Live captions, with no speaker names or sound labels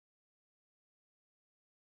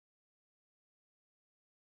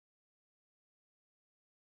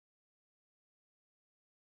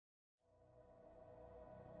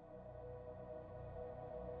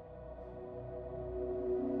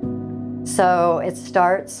So it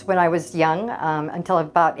starts when I was young. Until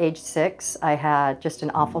about age 6, I had just an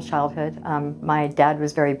awful childhood. My dad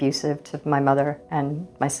was very abusive to my mother and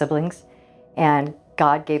my siblings, and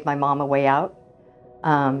God gave my mom a way out.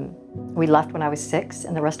 We left when I was 6,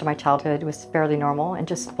 and the rest of my childhood was fairly normal and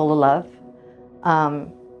just full of love.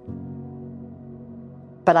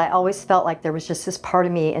 But I always felt like there was just this part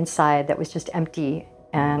of me inside that was just empty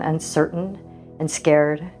and uncertain and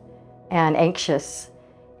scared and anxious.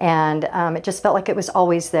 And it just felt like it was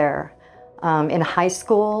always there. In high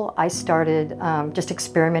school, I started just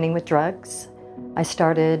experimenting with drugs. I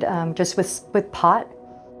started just with pot,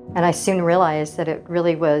 and I soon realized that it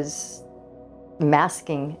really was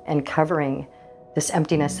masking and covering this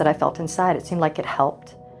emptiness that I felt inside. It seemed like it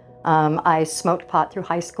helped. I smoked pot through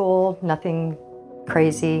high school, nothing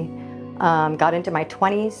crazy. Got into my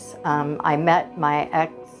 20s. I met my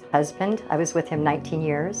ex-husband. I was with him 19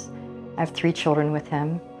 years. I have 3 children with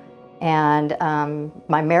him. And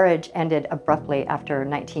my marriage ended abruptly after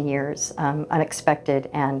 19 years, unexpected,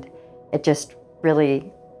 and it just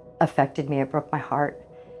really affected me. It broke my heart.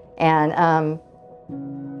 And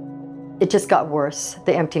it just got worse.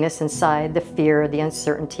 The emptiness inside, the fear, the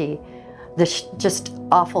uncertainty, just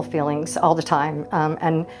awful feelings all the time.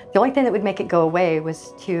 And the only thing that would make it go away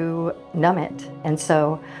was to numb it. And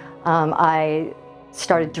so I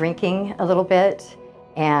started drinking a little bit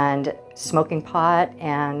and smoking pot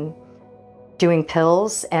and doing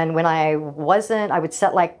pills. And when I wasn't, I would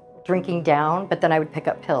set like drinking down, but then I would pick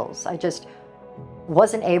up pills. I just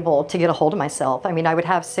wasn't able to get a hold of myself. I mean, I would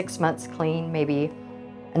have 6 months clean maybe,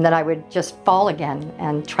 and then I would just fall again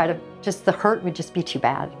and try to, just the hurt would just be too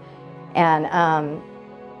bad. And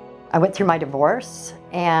I went through my divorce,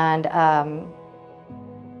 and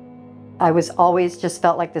I was always just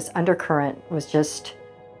felt like this undercurrent was just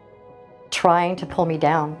trying to pull me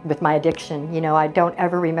down with my addiction. You know, I don't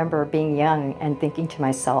ever remember being young and thinking to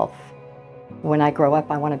myself, when I grow up,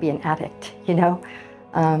 I want to be an addict, you know?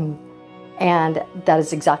 And that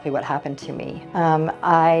is exactly what happened to me.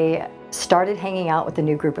 I started hanging out with a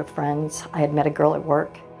new group of friends. I had met a girl at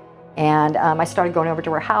work, and I started going over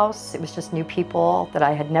to her house. It was just new people that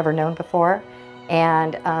I had never known before.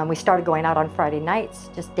 And we started going out on Friday nights,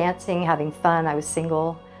 just dancing, having fun. I was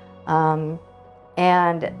single.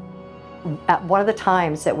 And at one of the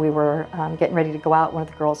times that we were getting ready to go out, one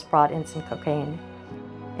of the girls brought in some cocaine.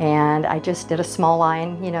 And I just did a small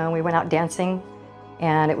line, you know, and we went out dancing,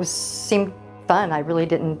 and it seemed fun. I really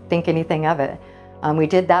didn't think anything of it. We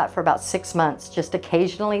did that for about 6 months. Just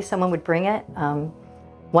occasionally someone would bring it.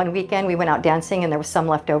 One weekend we went out dancing and there was some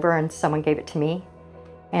left over and someone gave it to me.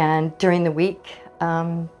 And during the week,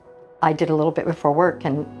 I did a little bit before work,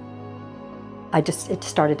 and it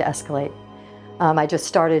started to escalate. I just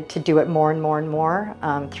started to do it more and more and more.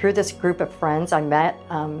 Through this group of friends, I met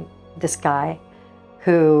this guy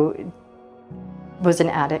who was an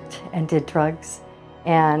addict and did drugs.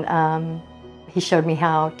 And he showed me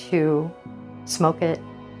how to smoke it.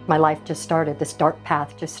 My life just started. This dark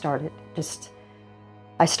path just started.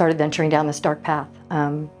 I started venturing down this dark path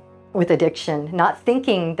with addiction, not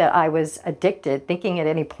thinking that I was addicted, thinking at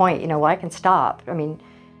any point, you know, well, I can stop. I mean,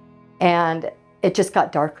 and it just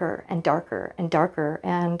got darker and darker and darker.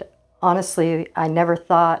 And honestly, I never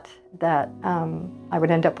thought that I would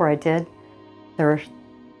end up where I did.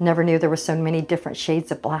 Never knew there were so many different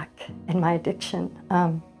shades of black in my addiction.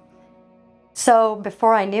 So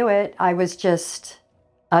before I knew it, I was just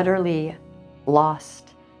utterly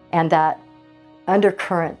lost. And that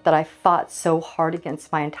undercurrent that I fought so hard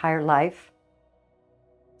against my entire life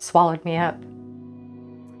swallowed me up.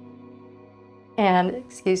 And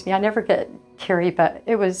excuse me, I never get teary, but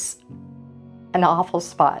it was an awful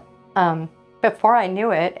spot. Before I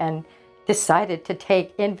knew it and decided to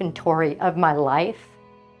take inventory of my life,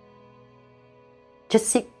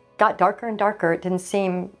 it got darker and darker. It didn't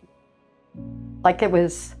seem like it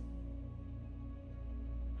was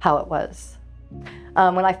how it was.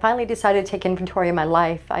 When I finally decided to take inventory of my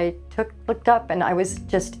life, I looked up, and I was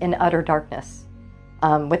just in utter darkness,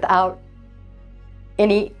 without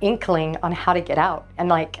any inkling on how to get out. And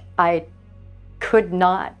like, I could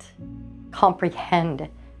not comprehend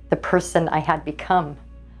the person I had become.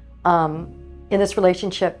 In this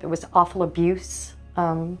relationship, it was awful abuse.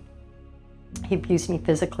 He abused me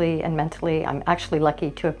physically and mentally. I'm actually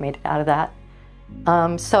lucky to have made it out of that.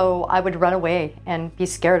 So I would run away and be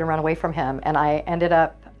scared and run away from him. And I ended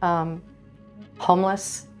up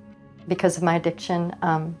homeless because of my addiction,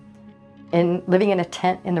 living in a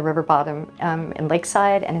tent in the river bottom in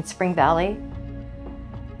Lakeside and in Spring Valley,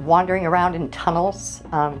 wandering around in tunnels,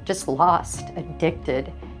 just lost,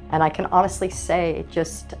 addicted. And I can honestly say,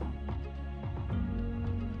 just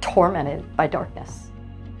tormented by darkness,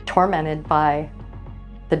 tormented by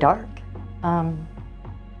the dark.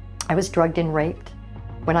 I was drugged and raped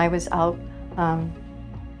when I was out,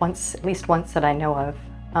 at least once that I know of.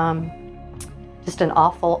 Just an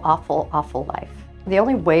awful, awful, awful life. The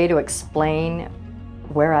only way to explain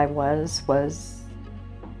where I was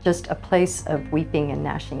just a place of weeping and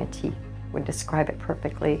gnashing of teeth. Would describe it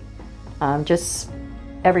perfectly. Just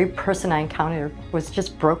every person I encountered was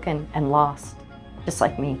just broken and lost, just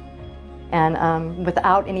like me. And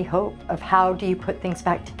without any hope of how do you put things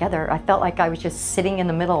back together. I felt like I was just sitting in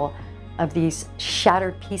the middle of these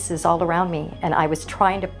shattered pieces all around me, and I was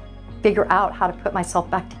trying to figure out how to put myself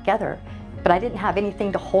back together, but I didn't have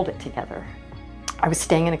anything to hold it together. I was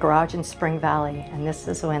staying in a garage in Spring Valley, and this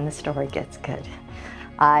is when the story gets good.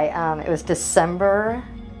 It was December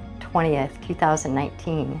 20th,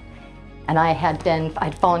 2019, and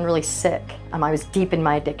I'd fallen really sick. I was deep in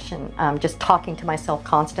my addiction, just talking to myself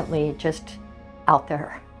constantly, just out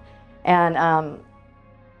there. And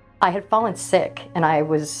I had fallen sick, and I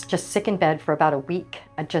was just sick in bed for about a week.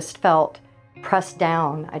 I just felt pressed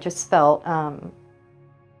down. I just felt,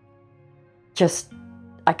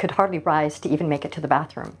 I could hardly rise to even make it to the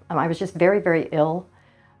bathroom. I was just very, very ill.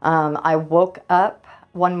 I woke up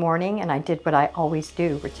one morning and I did what I always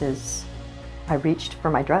do, which is I reached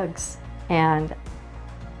for my drugs, and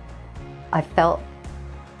I felt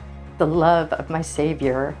the love of my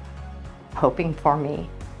Savior hoping for me.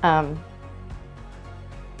 And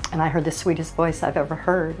I heard the sweetest voice I've ever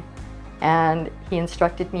heard. And he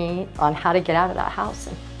instructed me on how to get out of that house,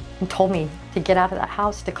 and told me to get out of that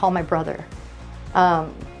house, to call my brother.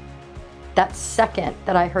 That second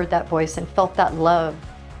that I heard that voice and felt that love,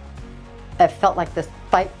 I felt like the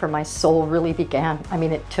fight for my soul really began. I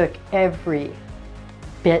mean, it took every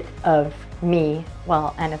bit of me,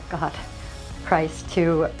 well, and of God, Christ,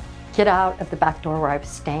 to get out of the back door where I was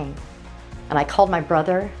staying. And I called my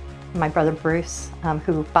brother Bruce,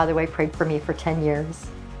 who, by the way, prayed for me for 10 years,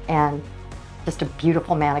 and just a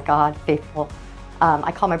beautiful man of God, faithful.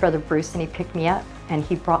 I called my brother Bruce, and he picked me up, and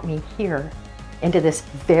he brought me here into this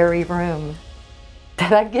very room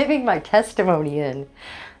that I'm giving my testimony in.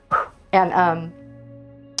 And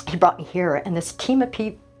he brought me here, and this team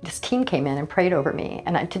came in and prayed over me.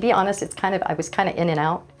 And to be honest, I was kind of in and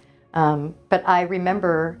out. But I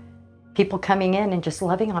remember people coming in and just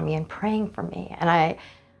loving on me and praying for me. And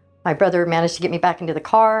my brother managed to get me back into the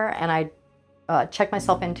car, and I checked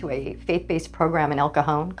myself into a faith-based program in El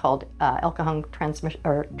Cajon called El Cajon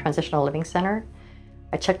Transitional Living Center.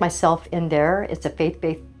 I checked myself in there. It's a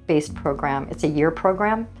faith-based program. It's a year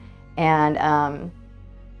program, and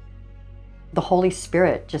the Holy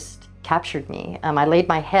Spirit just captured me. I laid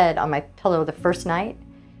my head on my pillow the first night,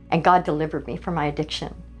 and God delivered me from my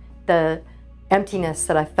addiction. The emptiness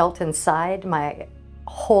that I felt inside my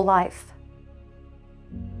whole life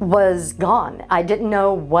was gone. I didn't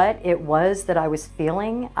know what it was that I was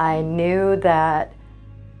feeling. I knew that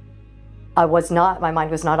my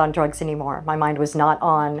mind was not on drugs anymore. My mind was not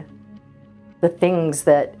on the things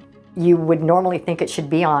that you would normally think it should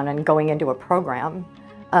be on and going into a program.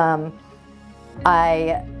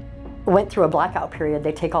 I went through a blackout period.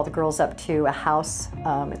 They take all the girls up to a house,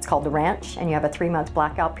 it's called the Ranch, and you have a 3-month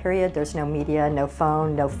blackout period. There's no media, no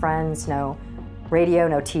phone, no friends, no radio,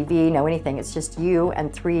 no TV, no anything. It's just you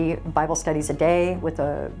and 3 Bible studies a day with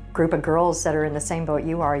a group of girls that are in the same boat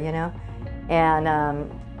you are, you know? And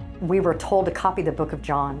we were told to copy the book of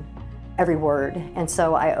John, every word. And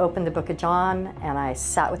so I opened the book of John, and I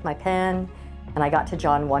sat with my pen, and I got to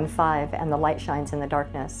John 1:5, and the light shines in the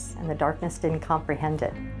darkness, and the darkness didn't comprehend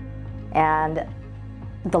it. And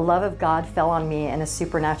the love of God fell on me in a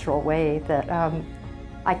supernatural way that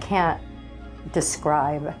I can't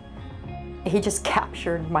describe. He just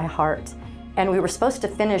captured my heart. And we were supposed to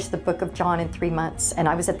finish the book of John in 3 months, and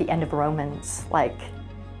I was at the end of Romans, like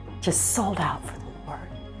just sold out for the Lord.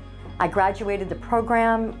 I graduated the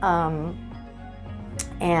program,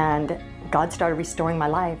 and God started restoring my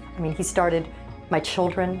life. I mean, my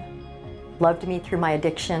children loved me through my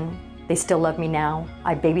addiction. They still love me now.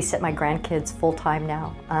 I babysit my grandkids full-time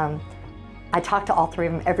now. I talk to all 3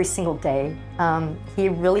 of them every single day. He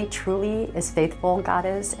really, truly is faithful, God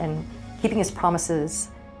is, and keeping his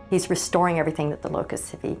promises. He's restoring everything that the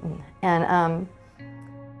locusts have eaten. And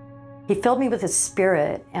he filled me with his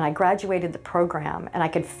spirit, and I graduated the program, and I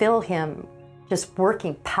could feel him just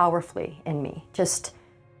working powerfully in me. Just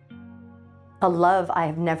a love I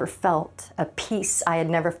have never felt, a peace I had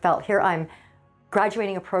never felt. Here I'm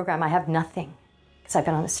graduating a program, I have nothing, because I've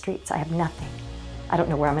been on the streets, I have nothing. I don't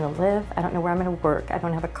know where I'm gonna live, I don't know where I'm gonna work, I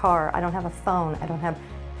don't have a car, I don't have a phone,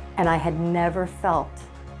 and I had never felt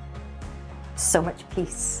so much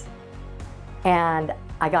peace. And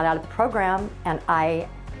I got out of the program and I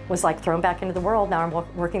was like thrown back into the world. Now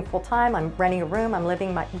I'm working full time, I'm renting a room, I'm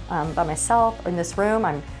living by myself in this room.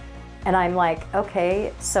 And I'm like,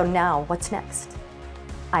 okay, so now what's next?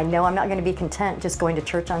 I know I'm not gonna be content just going to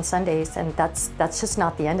church on Sundays, and that's just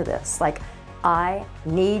not the end of this. Like, I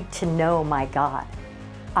need to know my God.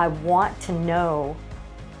 I want to know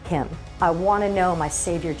Him. I want to know my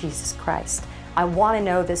Savior, Jesus Christ. I want to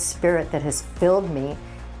know this Spirit that has filled me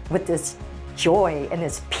with this joy and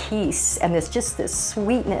this peace and this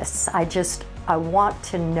sweetness. I want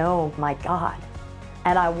to know my God.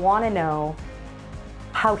 And I want to know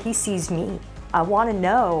how He sees me. I want to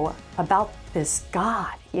know about this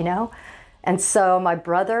God, you know? And so my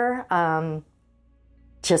brother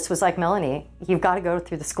just was like, Melanie, you've got to go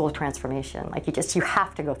through the school of transformation. Like, you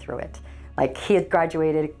have to go through it. Like, he had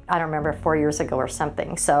graduated, I don't remember, 4 years ago or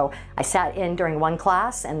something. So I sat in during one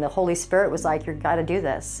class and the Holy Spirit was like, you've got to do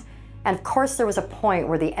this. And of course there was a point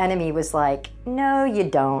where the enemy was like, no, you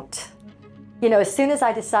don't. You know, as soon as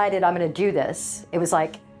I decided I'm going to do this, it was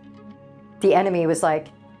like, the enemy was like,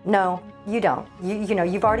 no, you don't. You know,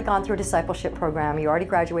 you've already gone through a discipleship program. You already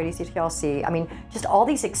graduated CTLC. I mean, just all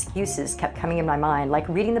these excuses kept coming in my mind, like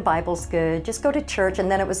reading the Bible's good, just go to church. And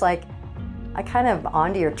then it was like, I kind of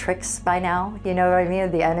onto your tricks by now. You know what I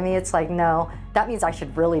mean? The enemy, it's like, no, that means I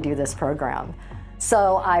should really do this program.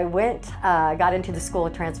 So I went, got into the School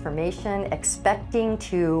of Transformation, expecting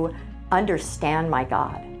to understand my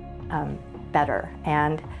God better.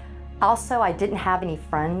 And also, I didn't have any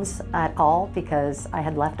friends at all because I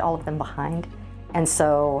had left all of them behind. And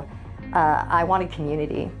so I wanted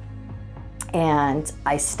community. And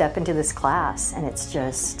I step into this class and it's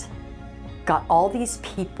just got all these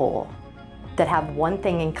people that have one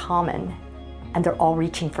thing in common, and they're all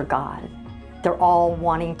reaching for God. They're all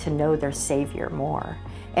wanting to know their Savior more.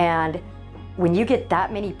 And when you get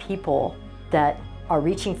that many people that are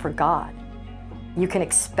reaching for God, you can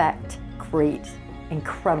expect great,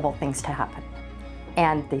 incredible things to happen.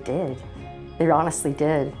 And they did. They honestly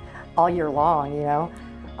did, all year long, you know.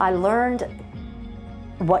 I learned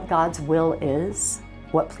what God's will is,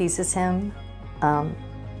 what pleases Him.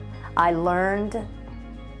 I learned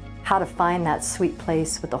how to find that sweet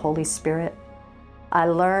place with the Holy Spirit. I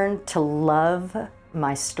learned to love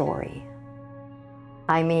my story.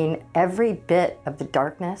 I mean, every bit of the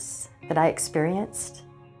darkness that I experienced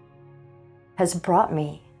has brought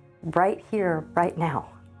me right here, right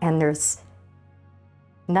now. And there's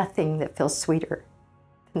nothing that feels sweeter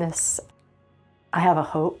than this. I have a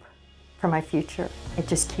hope for my future. It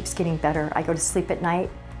just keeps getting better. I go to sleep at night.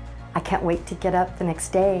 I can't wait to get up the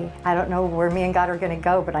next day. I don't know where me and God are gonna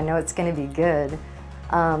go, but I know it's gonna be good.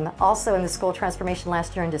 Also in the School of Transformation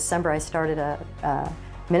last year in December, I started a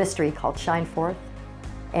ministry called Shine Forth.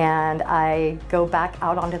 And I go back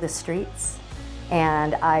out onto the streets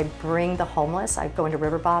and I bring the homeless. I go into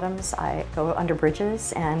river bottoms, I go under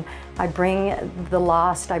bridges, and I bring the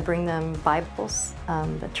lost, I bring them Bibles.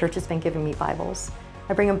 The church has been giving me Bibles.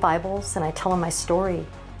 I bring them Bibles and I tell them my story.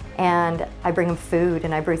 And I bring them food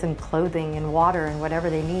and I bring them clothing and water and whatever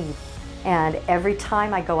they need. And every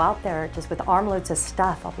time I go out there, just with armloads of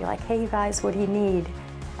stuff, I'll be like, hey, you guys, what do you need?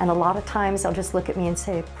 And a lot of times they'll just look at me and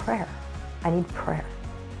say, prayer. I need prayer.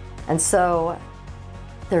 And so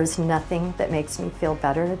there's nothing that makes me feel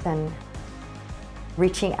better than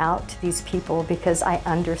reaching out to these people because I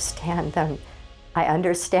understand them. I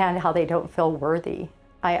understand how they don't feel worthy.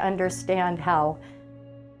 I understand how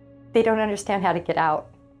they don't understand how to get out.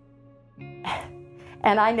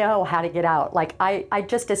 And I know how to get out. Like, I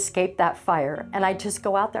just escaped that fire and I just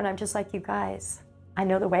go out there and I'm just like, you guys, I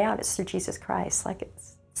know the way out is through Jesus Christ. Like,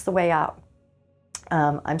 it's the way out.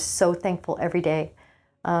 I'm so thankful every day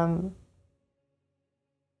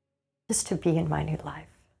just to be in my new life.